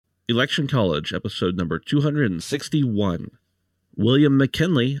Election College, episode number 261. William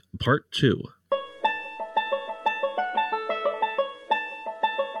McKinley, part 2.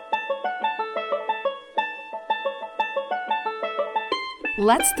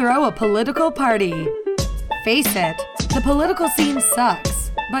 Let's throw a political party. Face it, the political scene sucks,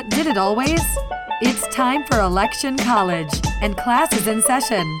 but did it always? It's time for Election College, and class is in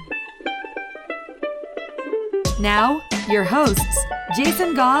session. Now, your hosts,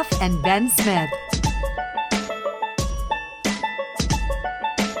 Jason Goff and Ben Smith.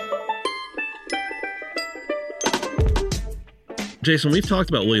 Jason, we've talked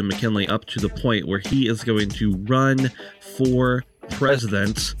about William McKinley up to the point where he is going to run for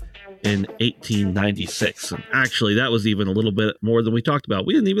president in 1896. And actually, that was even a little bit more than we talked about.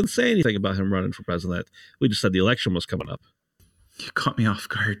 We didn't even say anything about him running for president. We just said the election was coming up. You caught me off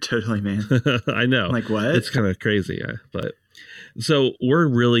guard totally, man. I know. Like, what? It's kind of crazy. But so we're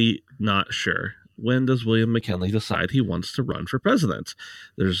really not sure. When does William McKinley decide he wants to run for president?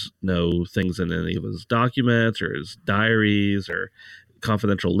 There's no things in any of his documents or his diaries or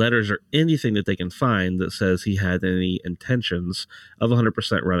confidential letters or anything that they can find that says he had any intentions of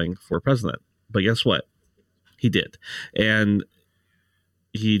 100% running for president. But guess what? He did. And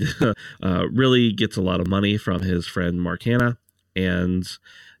he really gets a lot of money from his friend Mark Hanna. And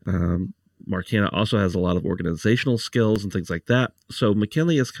Mark Hanna also has a lot of organizational skills and things like that. So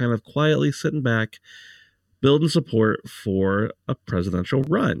McKinley is kind of quietly sitting back, building support for a presidential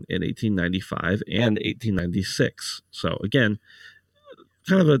run in 1895 and 1896. So again,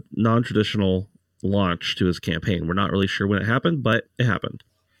 kind of a non-traditional launch to his campaign. We're not really sure when it happened, but it happened.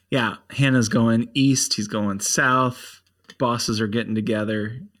 Yeah, Hannah's going east. He's going south. Bosses are getting together.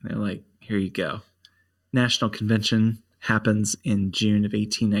 And they're like, here you go. National Convention happens in June of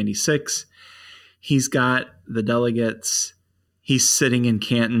 1896. He's got the delegates. He's sitting in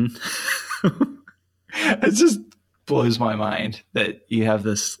Canton. It just blows my mind that you have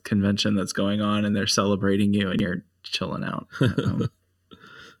this convention that's going on and they're celebrating you and you're chilling out.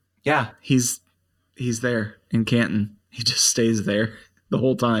 Yeah, he's there in Canton. He just stays there the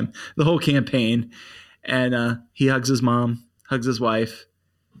whole time, the whole campaign. And he hugs his mom, hugs his wife.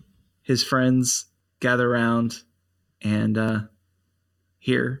 His friends gather around and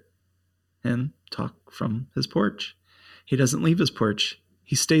hear him talk from his porch. He doesn't leave his porch.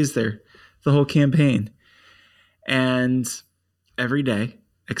 He stays there the whole campaign. And every day,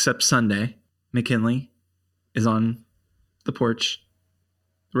 except Sunday, McKinley is on the porch.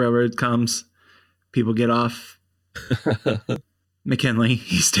 The railroad comes. People get off. McKinley,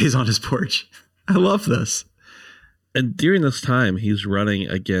 he stays on his porch. I love this. And during this time, he's running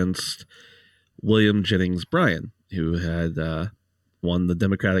against William Jennings Bryan, who had won the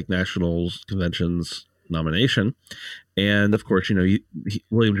Democratic National Convention's nomination. And of course, you know,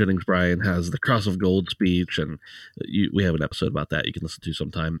 William Jennings Bryan has the Cross of Gold speech, and we have an episode about that you can listen to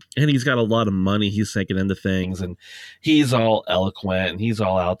sometime. And he's got a lot of money he's sinking into things, and he's all eloquent, and he's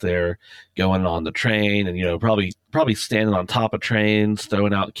all out there going on the train, and, you know, probably standing on top of trains,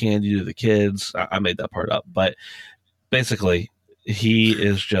 throwing out candy to the kids. I made that part up, but basically, he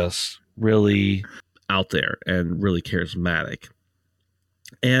is just really out there and really charismatic.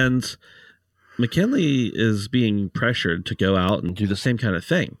 And McKinley is being pressured to go out and do the same kind of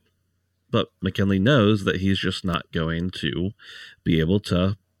thing. But McKinley knows that he's just not going to be able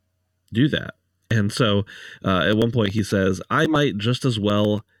to do that. And so at one point he says, I might just as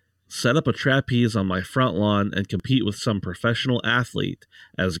well set up a trapeze on my front lawn and compete with some professional athlete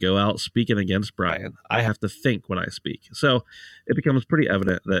as go out speaking against Bryan. I have to think when I speak. So it becomes pretty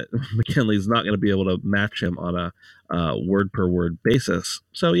evident that McKinley's not going to be able to match him on a word per word basis.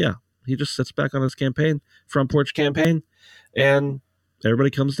 So yeah, he just sits back on his campaign, front porch campaign, and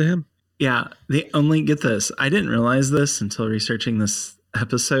everybody comes to him. Yeah, they only get this. I didn't realize this until researching this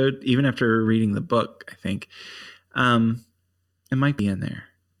episode, even after reading the book, I think. It might be in there.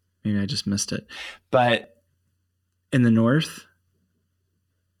 Maybe I just missed it. But in the North,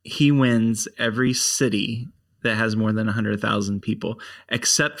 he wins every city that has more than 100,000 people,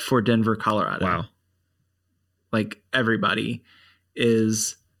 except for Denver, Colorado. Wow. Like, everybody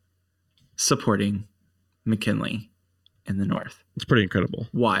is supporting McKinley in the North. It's pretty incredible.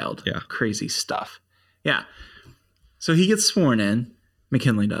 Wild. Yeah. Crazy stuff. Yeah. So he gets sworn in.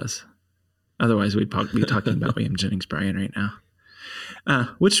 McKinley does. Otherwise, we'd be talking about William Jennings Bryan right now.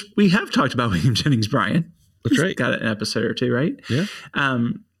 Which we have talked about William Jennings Bryan. That's right. Got an episode or two, right? Yeah.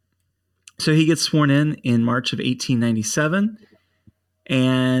 So he gets sworn in March of 1897.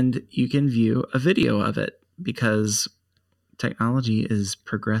 And you can view a video of it because technology is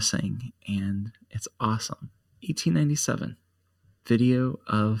progressing and it's awesome. 1897.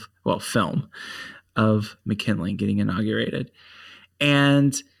 film of McKinley getting inaugurated.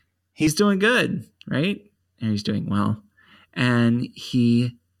 And he's doing good, right? And he's doing well. And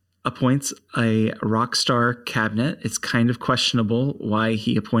he appoints a rock star cabinet. It's kind of questionable why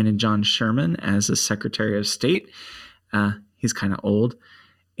he appointed John Sherman as a Secretary of State. He's kind of old,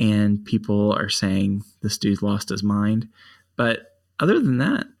 and people are saying this dude lost his mind. But other than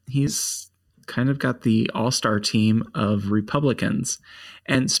that, he's kind of got the all-star team of Republicans.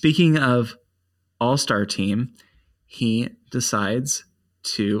 And speaking of all-star team, he decides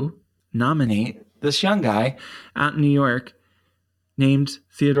to nominate this young guy out in New York named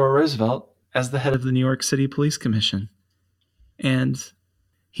Theodore Roosevelt as the head of the New York City Police Commission. And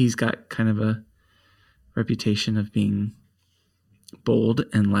he's got kind of a reputation of being bold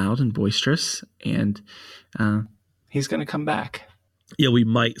and loud and boisterous, and he's going to come back. Yeah, we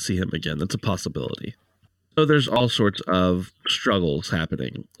might see him again. That's a possibility. So there's all sorts of struggles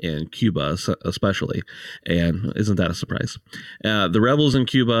happening in Cuba, especially, and isn't that a surprise? The rebels in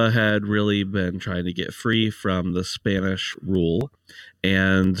Cuba had really been trying to get free from the Spanish rule,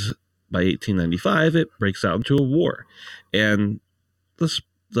 and by 1895, it breaks out into a war, and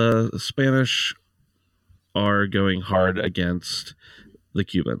the Spanish are going hard against the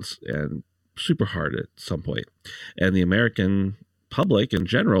Cubans, and super hard at some point, and the American public in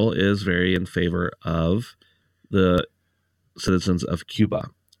general is very in favor of the citizens of Cuba.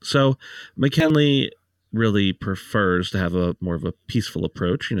 So McKinley really prefers to have a more of a peaceful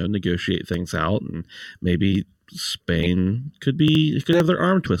approach, negotiate things out, and maybe Spain could have their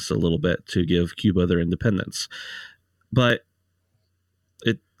arm twisted a little bit to give Cuba their independence. But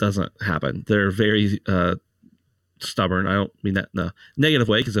it doesn't happen. They're very stubborn. I don't mean that in a negative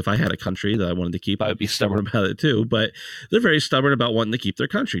way, because if I had a country that I wanted to keep, I would be stubborn about it too. But they're very stubborn about wanting to keep their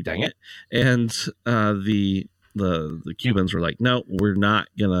country, dang it. And the Cubans were like, no, we're not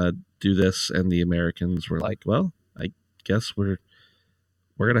gonna do this. And the Americans were like, well, I guess we're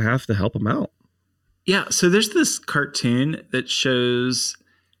gonna have to help them out. Yeah, so there's this cartoon that shows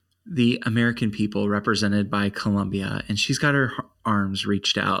the American people represented by Colombia, and she's got her arms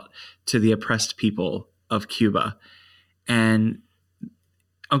reached out to the oppressed people of Cuba. And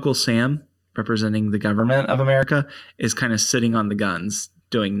Uncle Sam, representing the government of America, is kind of sitting on the guns,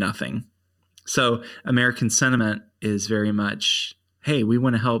 doing nothing. So American sentiment is very much, hey, we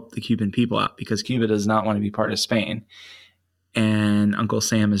want to help the Cuban people out because Cuba does not want to be part of Spain. And Uncle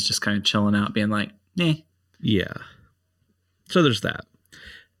Sam is just kind of chilling out, being like, nah. Yeah. So there's that.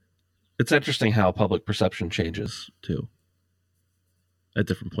 It's interesting how public perception changes too at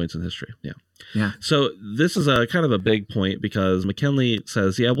different points in history. Yeah. Yeah. So this is a kind of a big point, because McKinley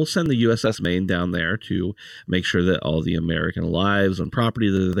says, yeah, we'll send the USS Maine down there to make sure that all the American lives and property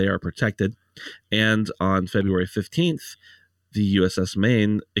that they are protected. And on February 15th, the USS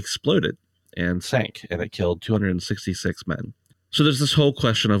Maine exploded and sank, and it killed 266 men. So there's this whole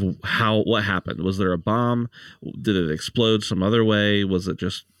question of what happened. Was there a bomb? Did it explode some other way? Was it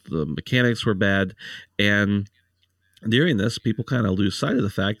just the mechanics were bad? And during this, people kind of lose sight of the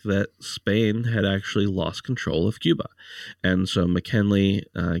fact that Spain had actually lost control of Cuba. And so McKinley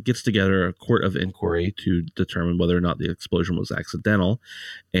gets together a court of inquiry to determine whether or not the explosion was accidental.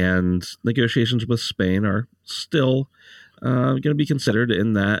 And negotiations with Spain are still going to be considered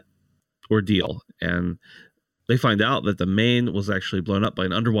in that ordeal. And they find out that the Maine was actually blown up by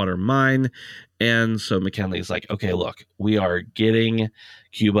an underwater mine. And so McKinley's like, okay, look, we are getting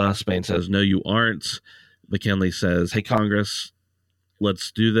Cuba. Spain says, no, you aren't. McKinley says, hey, Congress, let's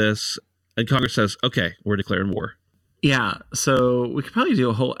do this. And Congress says, okay, we're declaring war. Yeah. So we could probably do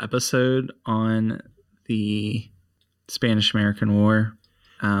a whole episode on the Spanish-American War.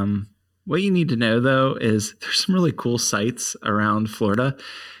 What you need to know, though, is there's some really cool sites around Florida,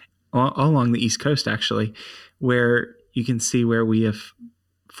 all along the East Coast, actually, where you can see where we have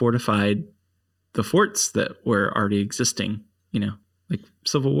fortified the forts that were already existing, like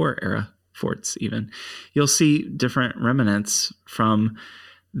Civil War era forts even. You'll see different remnants from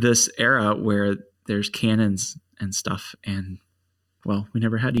this era where there's cannons and stuff. And, well, we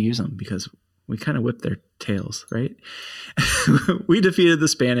never had to use them because we kind of whipped their tails, right? We defeated the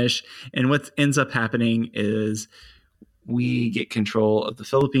Spanish. And what ends up happening is we get control of the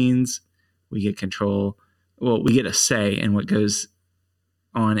Philippines. We get a say in what goes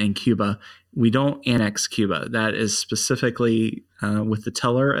on in Cuba. We don't annex Cuba. That is specifically with the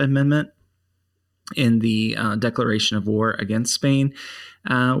Teller Amendment in the declaration of war against Spain.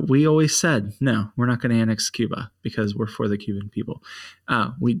 We always said, no, we're not going to annex Cuba because we're for the Cuban people.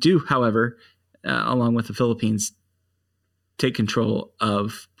 We do, however, along with the Philippines, take control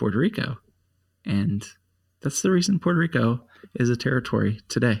of Puerto Rico. And that's the reason Puerto Rico is a territory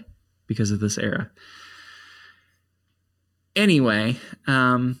today because of this era. Anyway,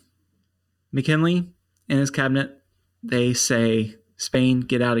 McKinley and his cabinet, they say, Spain,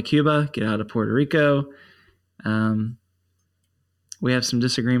 get out of Cuba, get out of Puerto Rico. We have some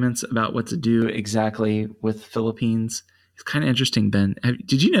disagreements about what to do exactly with the Philippines. It's kind of interesting, Ben.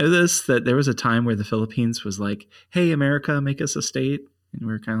 Did you know this, that there was a time where the Philippines was like, hey, America, make us a state? And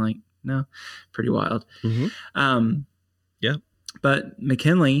we were kind of like, no, pretty wild. Mm-hmm. Yeah. But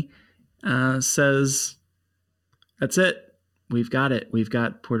McKinley says, that's it. We've got it. We've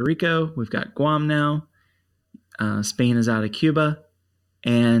got Puerto Rico. We've got Guam now. Spain is out of Cuba.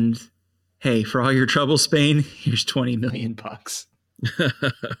 And hey, for all your trouble, Spain, here's $20 million.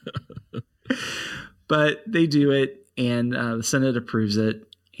 But they do it, and the Senate approves it,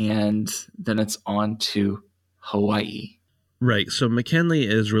 and then it's on to Hawaii. Right. So McKinley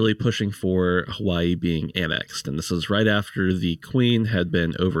is really pushing for Hawaii being annexed. And this is right after the Queen had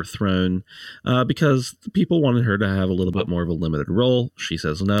been overthrown because the people wanted her to have a little bit more of a limited role. She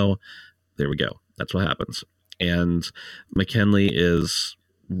says no. There we go. That's what happens. And McKinley is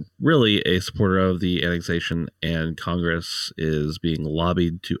really a supporter of the annexation, and Congress is being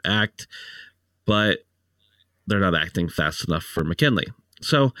lobbied to act, but they're not acting fast enough for McKinley.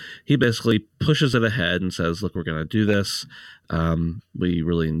 So he basically pushes it ahead and says, look, we're going to do this. We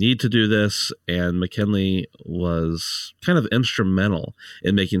really need to do this. And McKinley was kind of instrumental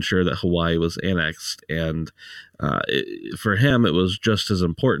in making sure that Hawaii was annexed. And for him, it was just as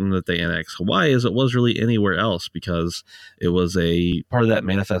important that they annex Hawaii as it was really anywhere else, because it was a part of that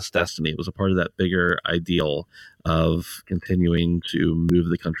manifest destiny. It was a part of that bigger ideal of continuing to move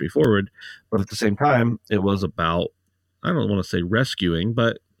the country forward. But at the same time, it was about, I don't want to say rescuing,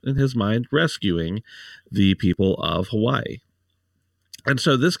 but in his mind, rescuing the people of Hawaii. And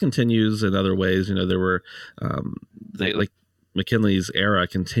so this continues in other ways. You know, there were, like McKinley's era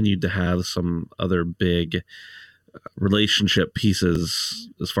continued to have some other big relationship pieces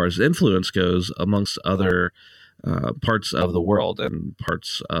as far as influence goes amongst other parts of the world and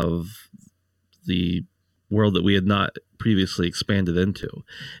parts of the world that we had not previously expanded into.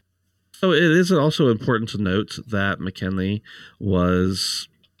 So it is also important to note that McKinley was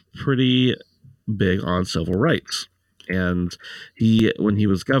pretty big on civil rights. And when he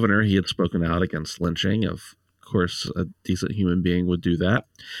was governor, he had spoken out against lynching. Of course, a decent human being would do that.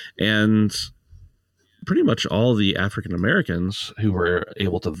 And pretty much all the African Americans who were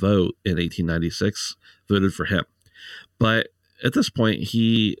able to vote in 1896 voted for him. But at this point,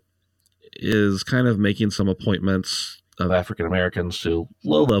 he is kind of making some appointments of African Americans to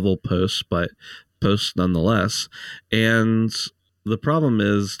low-level posts, but posts nonetheless. And the problem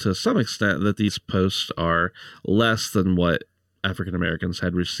is, to some extent, that these posts are less than what African Americans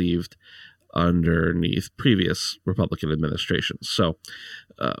had received underneath previous Republican administrations. So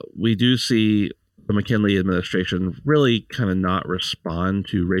we do see the McKinley administration really kind of not respond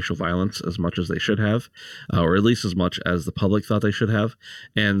to racial violence as much as they should have, or at least as much as the public thought they should have.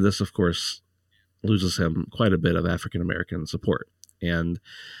 And this, of course, loses him quite a bit of African American support. And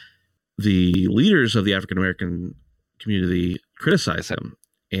the leaders of the African American community criticize him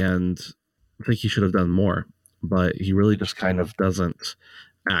and think he should have done more, but he really just kind of doesn't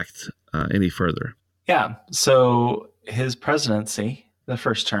act any further. Yeah. So his presidency, the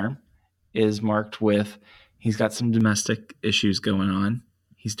first term, is marked with, he's got some domestic issues going on.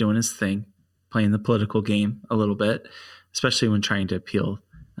 He's doing his thing, playing the political game a little bit, especially when trying to appeal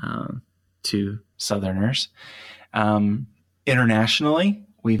to Southerners. Internationally,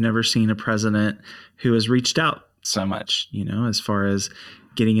 we've never seen a president who has reached out so much, you know, as far as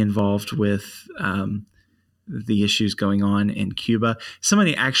getting involved with the issues going on in Cuba.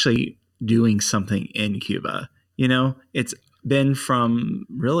 Somebody actually doing something in Cuba. You know, it's been from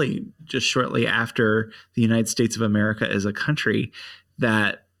really just shortly after the United States of America as a country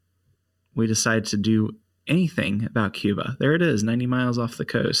that we decided to do anything about Cuba. There it is, 90 miles off the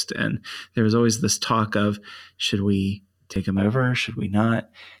coast. And there was always this talk of, should we take them over? Should we not?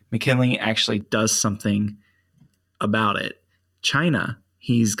 McKinley actually does something about it. China,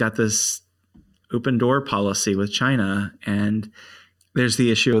 he's got this open door policy with China. And there's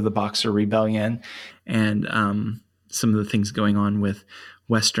the issue of the Boxer Rebellion and some of the things going on with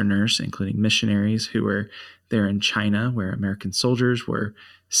Westerners, including missionaries who were there in China, where American soldiers were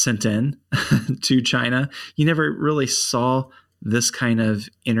sent in to China. You never really saw this kind of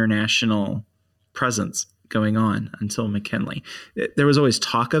international presence going on until McKinley. There was always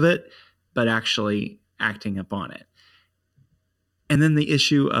talk of it, but actually acting upon it. And then the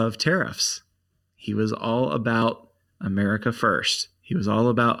issue of tariffs. He was all about America first. He was all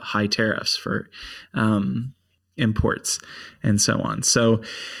about high tariffs for imports and so on. So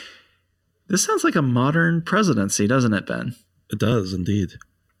this sounds like a modern presidency, doesn't it, Ben? It does indeed.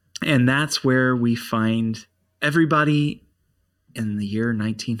 And that's where we find everybody in the year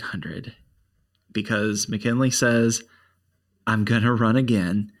 1900, because McKinley says, I'm going to run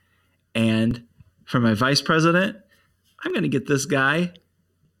again. And for my vice president, I'm going to get this guy,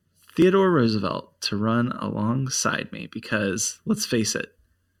 Theodore Roosevelt, to run alongside me, because let's face it,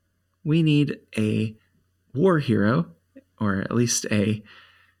 we need a war hero, or at least a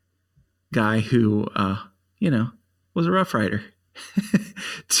guy who, was a Rough Rider,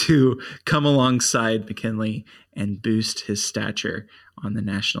 to come alongside McKinley and boost his stature on the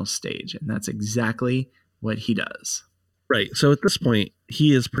national stage. And that's exactly what he does. Right. So at this point,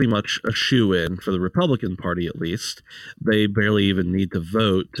 he is pretty much a shoo-in for the Republican Party, at least. They barely even need to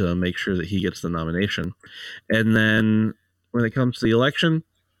vote to make sure that he gets the nomination. And then when it comes to the election,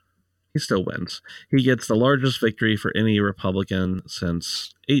 he still wins. He gets the largest victory for any Republican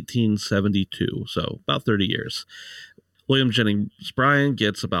since 1872, so about 30 years. William Jennings Bryan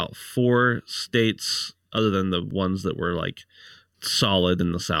gets about 4 states, other than the ones that were like solid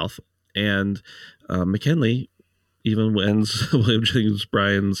in the South. And McKinley even wins William Jennings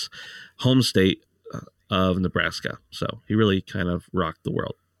Bryan's home state of Nebraska. So he really kind of rocked the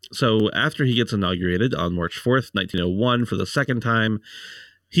world. So after he gets inaugurated on March 4th, 1901, for the second time,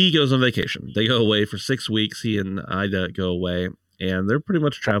 he goes on vacation. They go away for 6 weeks. He and Ida go away, and they're pretty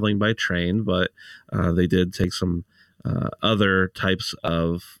much traveling by train, but they did take some other types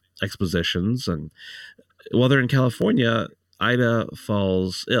of expositions. And while they're in California, Ida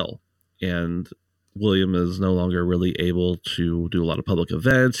falls ill, and William is no longer really able to do a lot of public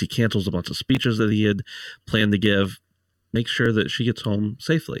events. He cancels a bunch of speeches that he had planned to give, make sure that she gets home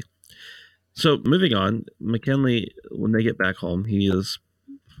safely. So moving on, McKinley, when they get back home, he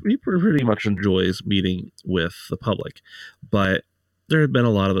pretty much enjoys meeting with the public, but there had been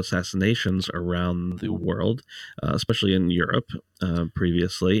a lot of assassinations around the world, especially in Europe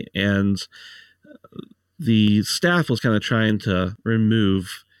previously, and the staff was kind of trying to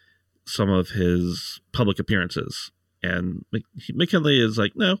remove some of his public appearances. And McKinley is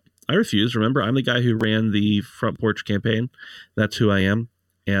like, no, I refuse. Remember, I'm the guy who ran the Front Porch Campaign. That's who I am.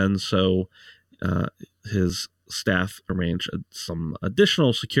 And so his staff arranged some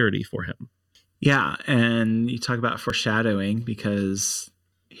additional security for him. Yeah, and you talk about foreshadowing, because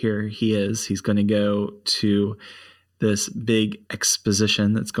here he is. He's going to go to this big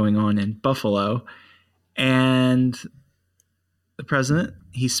exposition that's going on in Buffalo. And the president,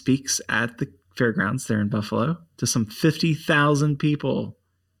 he speaks at the fairgrounds there in Buffalo to some 50,000 people.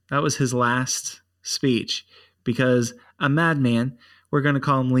 That was his last speech, because a madman, we're going to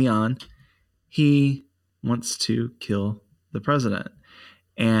call him Leon, he wants to kill the president.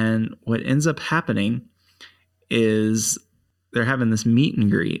 And what ends up happening is they're having this meet and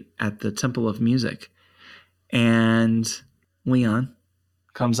greet at the Temple of Music. And Leon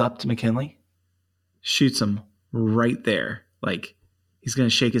comes up to McKinley, shoots him right there. Like, he's going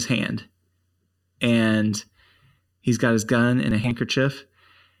to shake his hand. And he's got his gun in a handkerchief,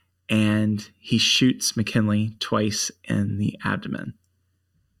 and he shoots McKinley twice in the abdomen.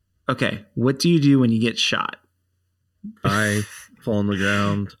 Okay, what do you do when you get shot? I fall on the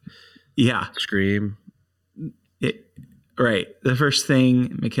ground. Yeah. Scream. Right. The first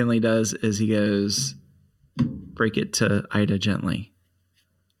thing McKinley does is he goes, break it to Ida gently.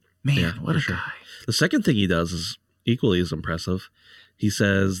 Man, yeah, what a sure. guy. The second thing he does is equally as impressive. He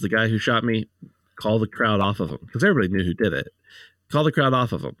says, the guy who shot me, call the crowd off of him. Because everybody knew who did it. Call the crowd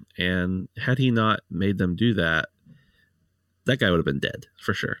off of him. And had he not made them do that, that guy would have been dead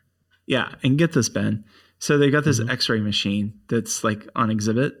for sure. Yeah. And get this, Ben. So they got this X-ray machine that's like on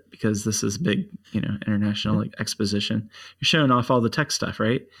exhibit, because this is big, international like exposition. You're showing off all the tech stuff,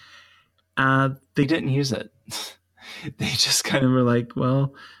 right? They didn't use it. They just kind of were like,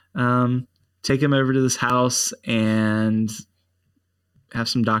 well, take him over to this house and have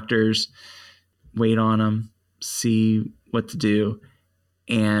some doctors wait on him, see what to do.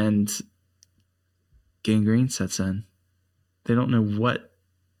 And gangrene sets in. They don't know what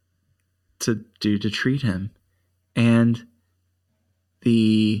to do to treat him. And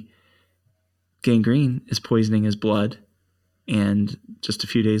the gangrene is poisoning his blood. And just a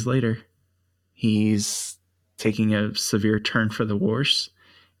few days later, he's taking a severe turn for the worse.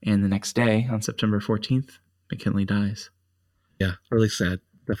 And the next day, on September 14th, McKinley dies. Yeah, really sad.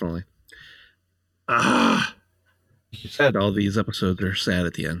 Definitely. You said all these episodes are sad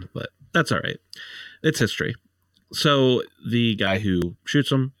at the end, but that's all right. It's history. So the guy who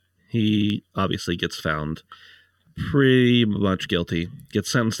shoots him, he obviously gets found pretty much guilty,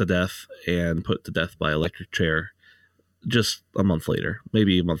 gets sentenced to death and put to death by electric chair just a month later,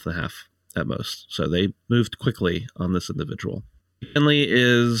 maybe a month and a half at most. So they moved quickly on this individual. McKinley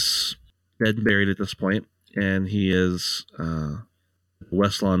is dead and buried at this point, and he is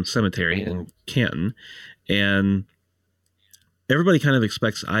West Lawn Cemetery in Canton. And everybody kind of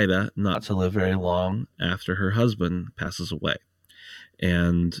expects Ida not to live very long after her husband passes away.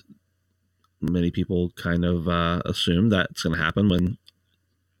 And many people kind of assume that's going to happen when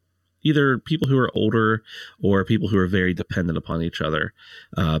either people who are older or people who are very dependent upon each other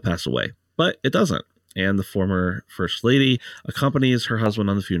pass away. But it doesn't. And the former First Lady accompanies her husband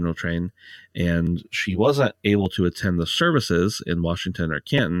on the funeral train, and she wasn't able to attend the services in Washington or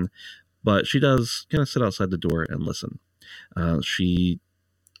Canton, but she does kind of sit outside the door and listen. She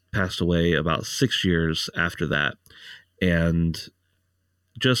passed away about 6 years after that, and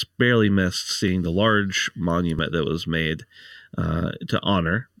just barely missed seeing the large monument that was made to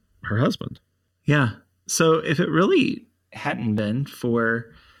honor her husband. Yeah. So if it really hadn't been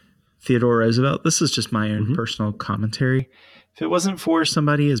for Theodore Roosevelt, this is just my own personal commentary. If it wasn't for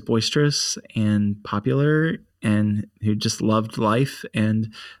somebody as boisterous and popular and who just loved life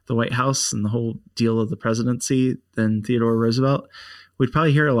and the White House and the whole deal of the presidency than Theodore Roosevelt, we'd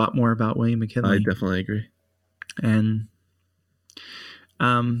probably hear a lot more about William McKinley. I definitely agree. And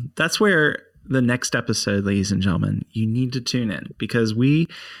that's where the next episode, ladies and gentlemen, you need to tune in, because we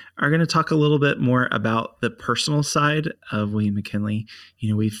are going to talk a little bit more about the personal side of William McKinley.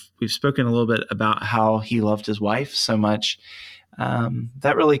 You know, we've spoken a little bit about how he loved his wife so much.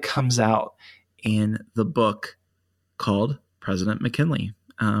 That really comes out in the book called President McKinley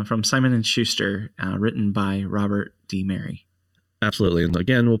from Simon & Schuster, written by Robert D. Mary. Absolutely. And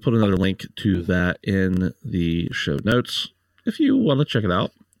again, we'll put another link to that in the show notes. If you want to check it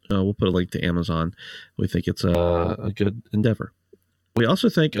out, we'll put a link to Amazon. We think it's a good endeavor. We also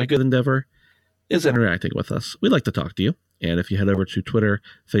think a good endeavor is interacting with us. We'd like to talk to you. And if you head over to Twitter,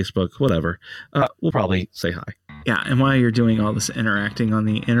 Facebook, whatever, we'll probably say hi. Yeah, and while you're doing all this interacting on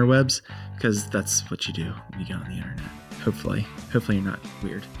the interwebs, because that's what you do when you get on the internet, hopefully you're not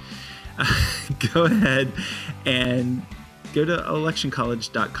weird, go ahead and go to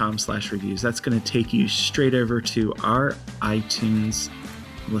electioncollege.com/reviews. That's going to take you straight over to our iTunes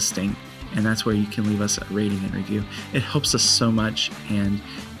listing, and that's where you can leave us a rating and review. It helps us so much, and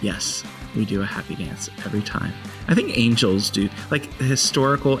yes, we do a happy dance every time. I think angels do, like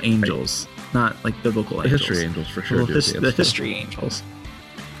historical angels, right? Not like biblical the angels. History angels for sure. The history angels,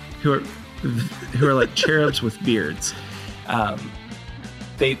 who are like cherubs with beards.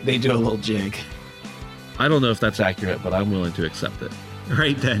 They do a little jig. I don't know if that's accurate, but I'm willing to accept it.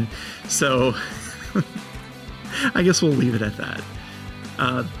 Right then. So I guess we'll leave it at that.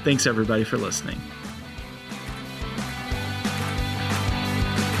 Thanks everybody for listening.